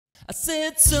I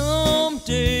said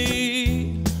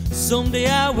someday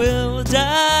I will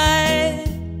die.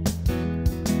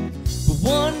 But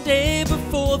one day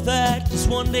before that, just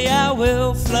one day I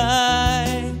will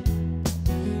fly.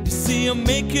 You see, I'm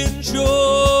making sure,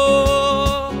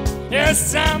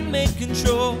 yes, I'm making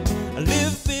sure I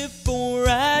live before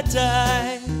I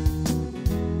die.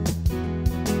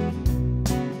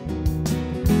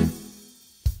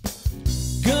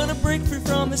 Gonna break free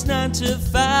from this 9 to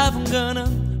 5. I'm gonna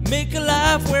make a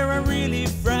life where I really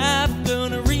thrive. I'm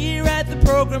gonna rewrite the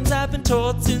programs I've been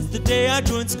taught since the day I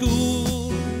joined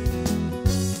school.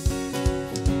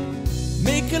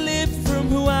 Make a living from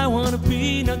who I wanna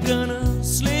be. Not gonna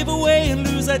slave away and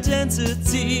lose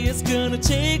identity. It's gonna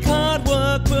take hard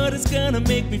work, but it's gonna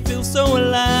make me feel so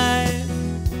alive.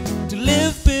 To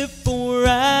live before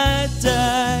I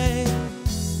die.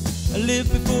 I live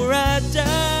before I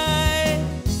die.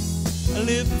 I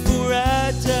live before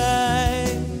I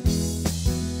die.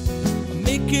 I'm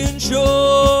making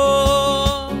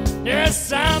sure,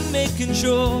 yes, I'm making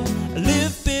sure I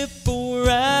live before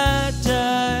I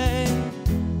die.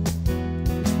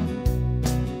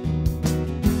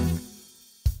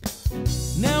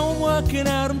 Now I'm working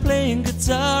out and playing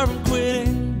guitar and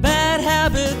quitting bad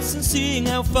habits and seeing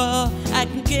how far I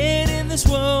can get in this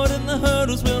world, and the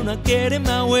hurdles will not get in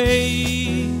my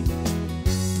way.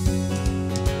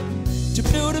 To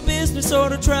build a business or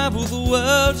to travel the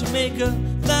world, to make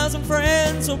 1,000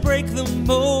 friends or break the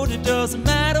mold. It doesn't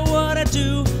matter what I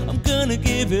do, I'm gonna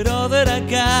give it all that I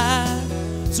got,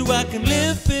 so I can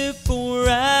live before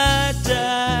I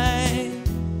die.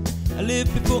 I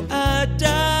live before I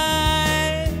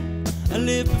die. I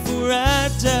live before I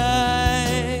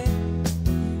die.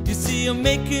 You see, I'm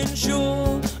making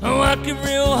sure I'm working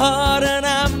real hard, and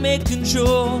I'm making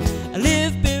sure I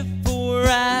live before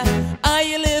I. Are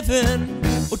you living,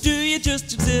 or do you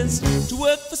just exist to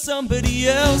work for somebody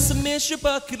else and miss your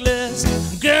bucket list?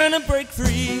 I'm gonna break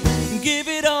free and give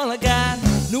it all I got.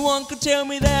 No one could tell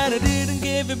me that I didn't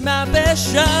give it my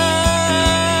best shot.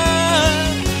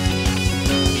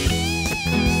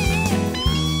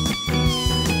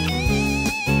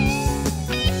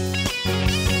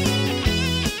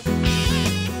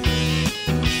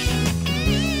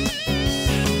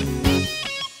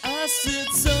 I said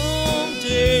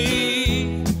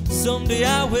someday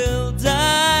I will die.